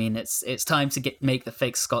accent. I mean, it's time to make the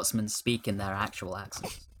fake Scotsmen speak in their actual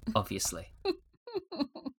accent, obviously.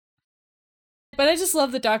 But I just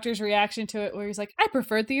love the Doctor's reaction to it, where he's like, I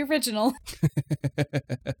preferred the original.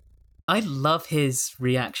 I love his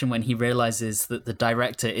reaction when he realizes that the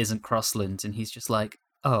director isn't Crossland, and he's just like,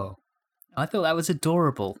 oh, I thought that was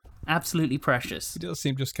adorable. Absolutely precious. He does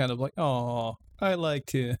seem just kind of like, aw, I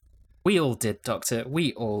liked you. We all did, Doctor.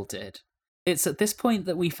 We all did. It's at this point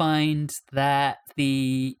that we find that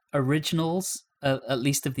the originals, at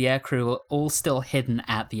least of the aircrew, are all still hidden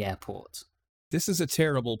at the airport. This is a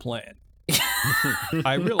terrible plan.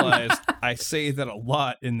 I realize I say that a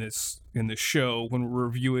lot in this show when we're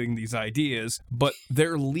reviewing these ideas, but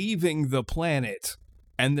they're leaving the planet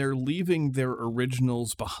and they're leaving their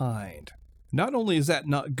originals behind. Not only is that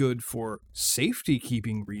not good for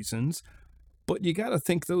safety-keeping reasons, but you gotta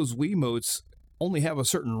think those Wiimotes only have a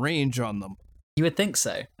certain range on them. You would think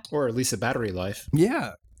so. Or at least a battery life.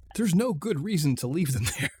 Yeah, there's no good reason to leave them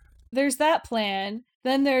there. There's that plan.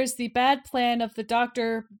 Then there's the bad plan of the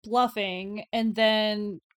Doctor bluffing, and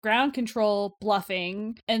then ground control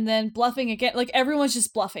bluffing, and then bluffing again. Like, everyone's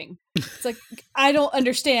just bluffing. It's like, I don't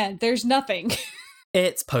understand. There's nothing.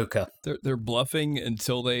 It's poker. They're bluffing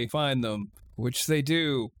until they find them, which they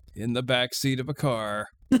do in the back seat of a car.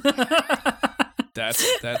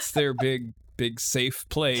 That's their big safe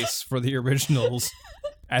place for the originals,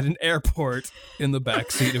 at an airport in the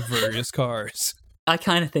backseat of various cars. I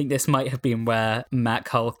kind of think this might have been where Matt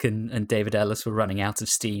Hulk and David Ellis were running out of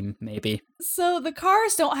steam, maybe. So the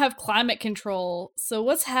cars don't have climate control. So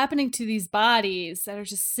what's happening to these bodies that are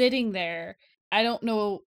just sitting there? I don't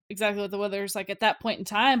know exactly what the weather's like at that point in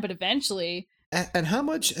time, but eventually. And how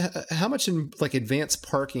much in like advanced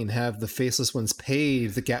parking have the faceless ones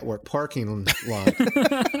paid the Gatwick parking lot?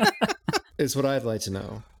 Is what I'd like to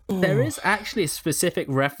know. There is actually a specific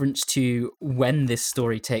reference to when this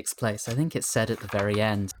story takes place. I think it's said at the very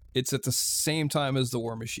end. It's at the same time as the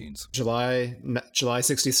War Machines. July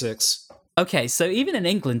 66. Okay, so even in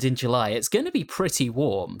England in July, it's going to be pretty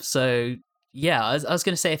warm. So yeah, I was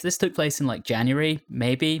going to say if this took place in like January,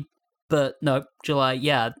 maybe. But no, July,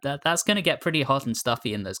 yeah, that's going to get pretty hot and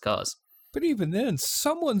stuffy in those cars. But even then,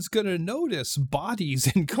 someone's going to notice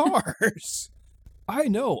bodies in cars. I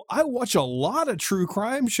know. I watch a lot of true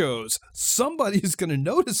crime shows. Somebody's going to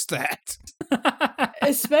notice that.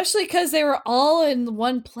 Especially because they were all in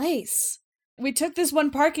one place. We took this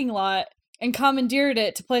one parking lot and commandeered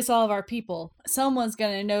it to place all of our people. Someone's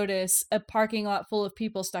going to notice a parking lot full of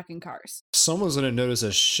people stuck in cars. Someone's going to notice a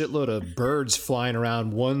shitload of birds flying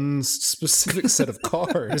around one specific set of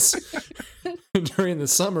cars during the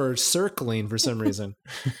summer, circling for some reason.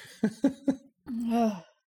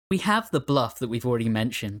 We have the bluff that we've already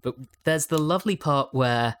mentioned, but there's the lovely part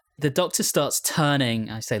where the Doctor starts turning,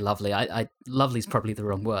 I say lovely, lovely's probably the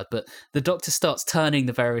wrong word, but the Doctor starts turning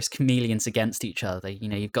the various chameleons against each other. You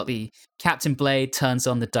know, you've got the Captain Blade turns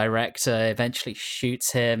on the director, eventually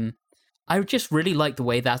shoots him. I just really like the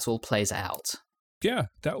way that all plays out. Yeah,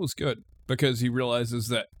 that was good, because he realizes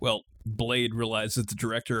that, well, Blade realizes the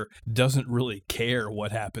director doesn't really care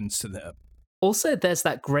what happens to them. Also, there's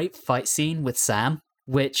that great fight scene with Sam,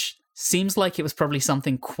 which seems like it was probably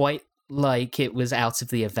something quite like it was out of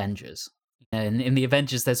the Avengers. And in the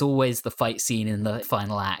Avengers, there's always the fight scene in the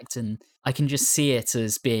final act, and I can just see it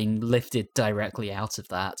as being lifted directly out of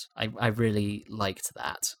that. I really liked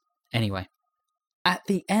that. Anyway, at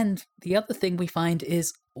the end, the other thing we find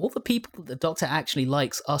is all the people that the Doctor actually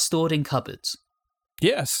likes are stored in cupboards.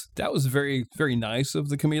 Yes, that was very, very nice of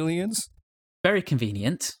the chameleons. Very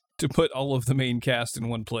convenient. To put all of the main cast in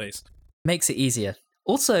one place. Makes it easier.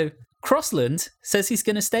 Also, Crossland says he's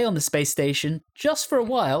going to stay on the space station just for a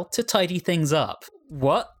while to tidy things up.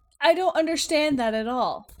 What? I don't understand that at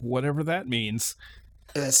all. Whatever that means.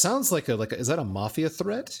 It sounds like is that a mafia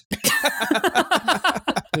threat?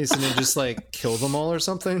 He's going to just like kill them all or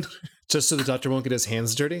something? Just so the Doctor won't get his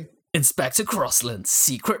hands dirty? Inspector Crossland,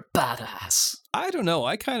 secret badass. I don't know.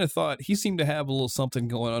 I kind of thought he seemed to have a little something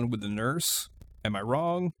going on with the nurse. Am I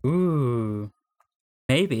wrong? Ooh.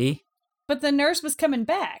 Maybe. But the nurse was coming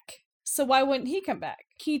back. So why wouldn't he come back?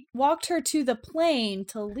 He walked her to the plane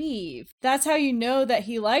to leave. That's how you know that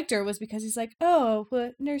he liked her, was because he's like, oh,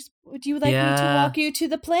 nurse, would you like me to walk you to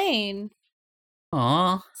the plane?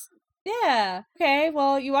 Aw. Yeah. Okay,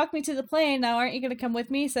 well, you walked me to the plane. Now aren't you going to come with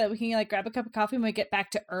me so that we can like grab a cup of coffee when we get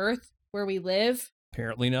back to Earth, where we live?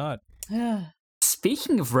 Apparently not.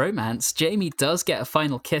 Speaking of romance, Jamie does get a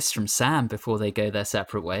final kiss from Sam before they go their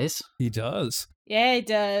separate ways. He does. Yeah, he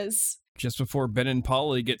does. Just before Ben and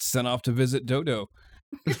Polly get sent off to visit Dodo.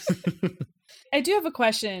 I do have a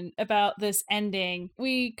question about this ending.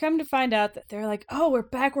 We come to find out that they're like, oh, we're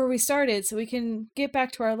back where we started, so we can get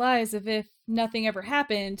back to our lives if nothing ever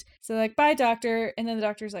happened. So like, bye, Doctor. And then the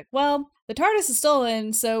Doctor's like, well, the TARDIS is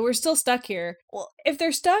stolen, so we're still stuck here. Well, if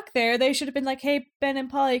they're stuck there, they should have been like, hey, Ben and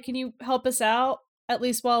Polly, can you help us out? At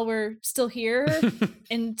least while we're still here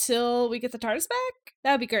until we get the TARDIS back?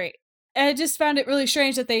 That would be great. I just found it really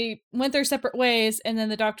strange that they went their separate ways and then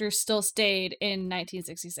the Doctor still stayed in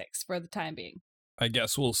 1966 for the time being. I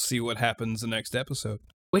guess we'll see what happens the next episode.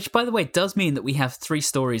 Which, by the way, does mean that we have 3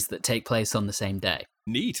 stories that take place on the same day.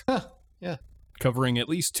 Neat. Huh, yeah. Covering at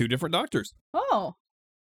least 2 different Doctors. Oh.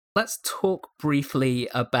 Let's talk briefly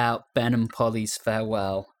about Ben and Polly's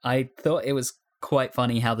farewell. I thought it was quite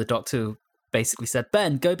funny how the Doctor basically said,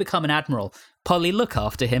 Ben, go become an admiral. Polly, look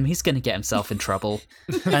after him. He's going to get himself in trouble.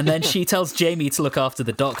 And then she tells Jamie to look after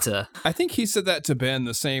the Doctor. I think he said that to Ben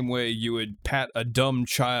the same way you would pat a dumb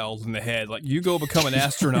child in the head. Like, you go become an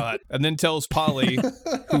astronaut. And then tells Polly,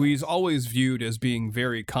 who he's always viewed as being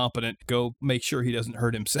very competent, go make sure he doesn't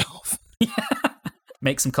hurt himself.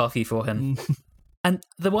 Make some coffee for him. And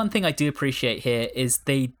the one thing I do appreciate here is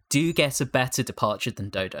they do get a better departure than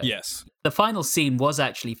Dodo. Yes. The final scene was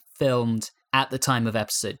actually filmed at the time of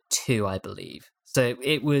episode 2, I believe. So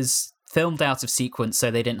it was filmed out of sequence,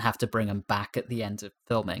 so they didn't have to bring them back at the end of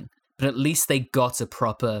filming. But at least they got a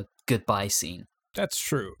proper goodbye scene. That's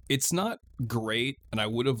true. It's not great, and I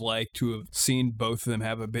would have liked to have seen both of them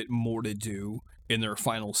have a bit more to do in their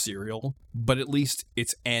final serial, but at least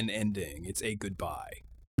it's an ending. It's a goodbye.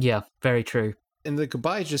 Yeah, very true. And the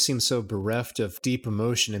goodbye just seems so bereft of deep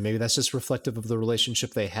emotion, and maybe that's just reflective of the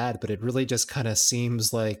relationship they had, but it really just kind of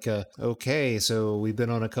seems like, okay, so we've been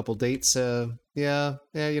on a couple dates, yeah,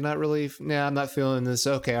 you're not really, yeah, I'm not feeling this,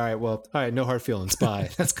 okay, all right, no hard feelings, bye.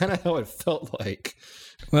 That's kind of how it felt like.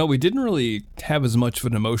 Well, we didn't really have as much of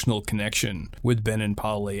an emotional connection with Ben and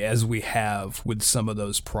Polly as we have with some of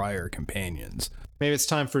those prior companions. Maybe it's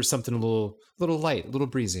time for something a little light, a little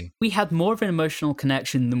breezy. We had more of an emotional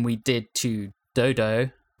connection than we did to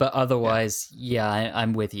Dodo, but otherwise, yeah,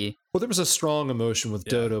 I'm with you. Well, there was a strong emotion with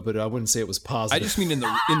Dodo, but I wouldn't say it was positive. I just mean in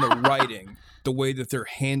the writing, the way that they're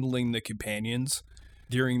handling the companions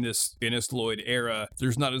during this Ines Lloyd era,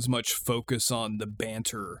 there's not as much focus on the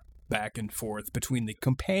banter back and forth between the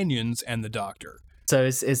companions and the Doctor. So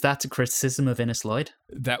is that a criticism of Ines Lloyd?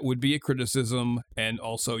 That would be a criticism, and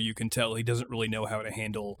also you can tell he doesn't really know how to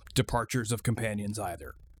handle departures of companions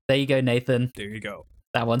either. There you go, Nathan. There you go.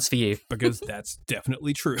 That one's for you. Because that's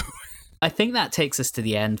definitely true. I think that takes us to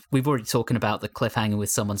the end. We've already talking about the cliffhanger with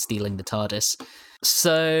someone stealing the TARDIS.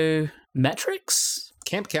 So, metrics?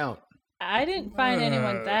 Camp count. I didn't find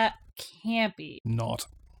anyone that campy. Not.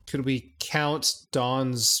 Could we count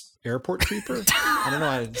Don's airport creeper? I don't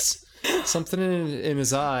know. It's something in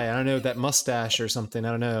his eye. I don't know, that mustache or something.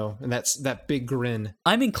 I don't know. And that's that big grin.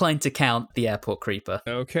 I'm inclined to count the airport creeper.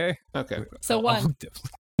 Okay. So I'll one.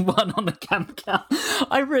 definitely- One on the camp count.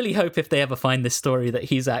 I really hope if they ever find this story that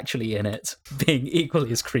he's actually in it, being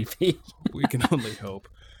equally as creepy. We can only hope.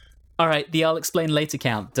 All right, the I'll explain later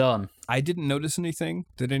count, done. I didn't notice anything.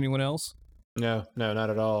 Did anyone else? No, not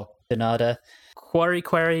at all. Donada.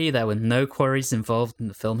 Query, there were no quarries involved in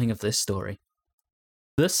the filming of this story.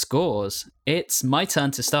 The scores. It's my turn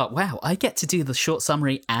to start. Wow, I get to do the short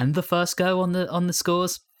summary and the first go on the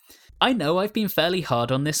scores. I know I've been fairly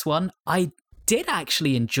hard on this one. I did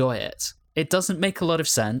actually enjoy it. It doesn't make a lot of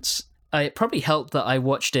sense. It probably helped that I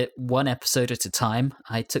watched it one episode at a time.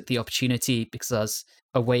 I took the opportunity because I was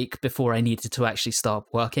awake before I needed to actually start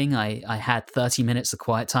working. I had 30 minutes of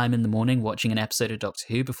quiet time in the morning watching an episode of Doctor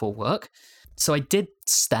Who before work. So I did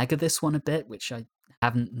stagger this one a bit, which I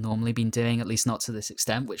haven't normally been doing, at least not to this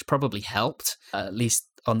extent, which probably helped, at least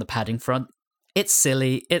on the padding front. It's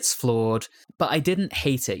silly, it's flawed, but I didn't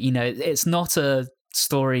hate it. You know, it's not a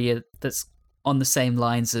story that's on the same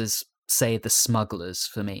lines as, say, The Smugglers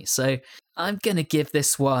for me. So I'm going to give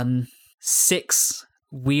this one 6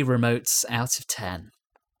 Wii Remotes out of 10.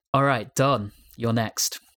 All right, Don, you're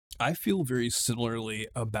next. I feel very similarly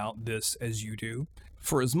about this as you do.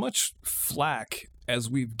 For as much flack as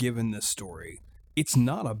we've given this story, it's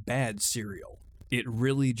not a bad serial. It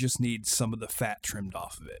really just needs some of the fat trimmed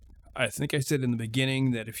off of it. I think I said in the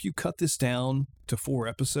beginning that if you cut this down to 4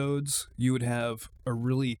 episodes, you would have a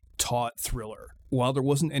really taut thriller. While there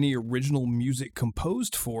wasn't any original music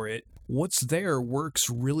composed for it, what's there works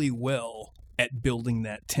really well at building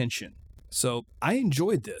that tension. So I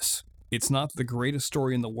enjoyed this. It's not the greatest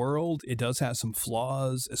story in the world. It does have some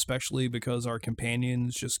flaws, especially because our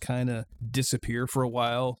companions just kind of disappear for a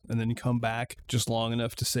while and then come back just long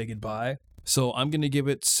enough to say goodbye. So I'm going to give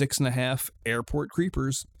it 6.5 airport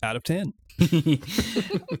creepers out of 10.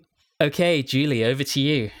 Okay, Julie, over to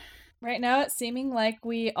you. Right now, it's seeming like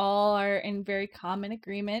we all are in very common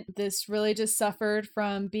agreement. This really just suffered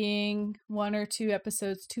from being 1 or 2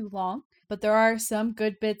 episodes too long, but there are some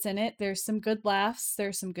good bits in it. There's some good laughs,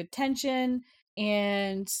 there's some good tension,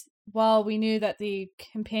 and while we knew that the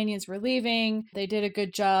companions were leaving, they did a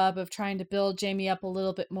good job of trying to build Jamie up a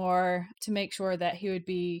little bit more to make sure that he would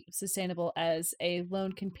be sustainable as a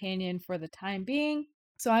lone companion for the time being.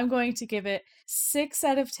 So I'm going to give it 6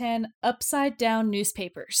 out of 10 upside down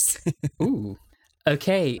newspapers. Ooh.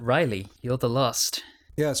 Okay, Riley, you're the last.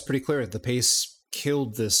 Yeah, it's pretty clear. The pace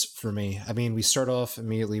killed this for me. I mean, we start off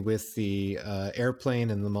immediately with the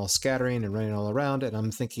airplane and them all scattering and running all around, and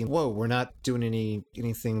I'm thinking, whoa, we're not doing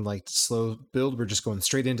anything like slow build. We're just going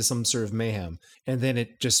straight into some sort of mayhem. And then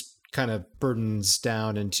it just kind of burdens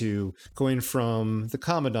down into going from the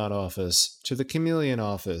Commandant office to the Chameleon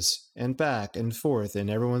office and back and forth, and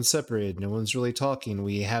everyone's separated. No one's really talking.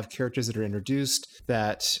 We have characters that are introduced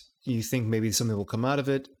that you think maybe something will come out of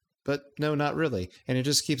it. but no, not really. And it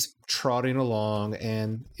just keeps trotting along.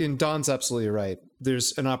 And Don's absolutely right.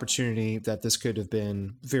 There's an opportunity that this could have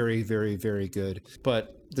been very, very, very good.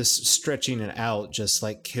 But this stretching it out just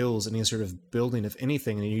like kills any sort of building of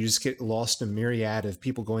anything. And you just get lost in a myriad of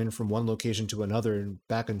people going from one location to another and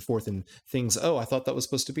back and forth and things. Oh, I thought that was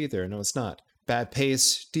supposed to be there. No, it's not. Bad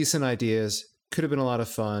pace, decent ideas. Could have been a lot of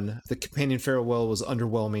fun. The companion farewell was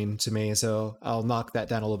underwhelming to me, so I'll knock that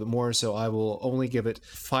down a little bit more. So I will only give it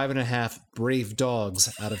 5.5 brave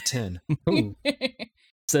dogs out of 10. Ooh.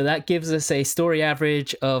 So that gives us a story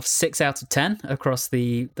average of 6 out of 10 across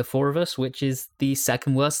the four of us, which is the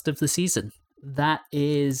second worst of the season. That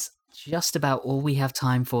is just about all we have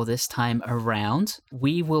time for this time around.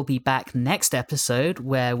 We will be back next episode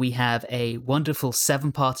where we have a wonderful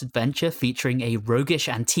 7-part adventure featuring a roguish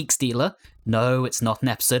antiques dealer. No, it's not an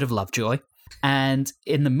episode of Lovejoy. And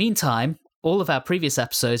in the meantime, all of our previous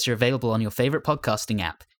episodes are available on your favorite podcasting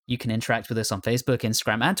app. You can interact with us on Facebook,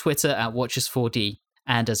 Instagram, and Twitter at Watchers4D.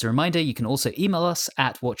 And as a reminder, you can also email us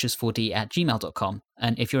at watchers4d@gmail.com.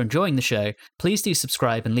 And if you're enjoying the show, please do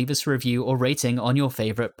subscribe and leave us a review or rating on your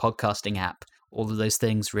favorite podcasting app. All of those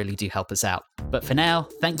things really do help us out. But for now,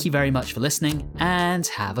 thank you very much for listening, and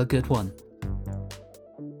have a good one.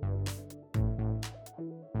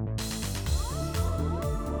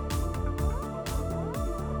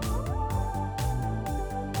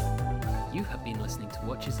 You have been listening to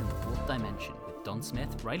Watchers in the Fourth Dimension with Don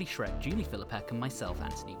Smith, Riley Schreck, Julie Philippek, and myself,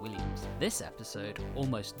 Anthony Williams. This episode,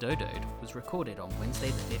 Almost Dodoed, was recorded on Wednesday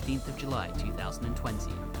the 15th of July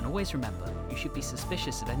 2020. And always remember, you should be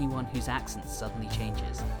suspicious of anyone whose accent suddenly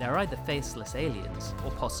changes. They're either faceless aliens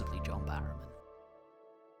or possibly John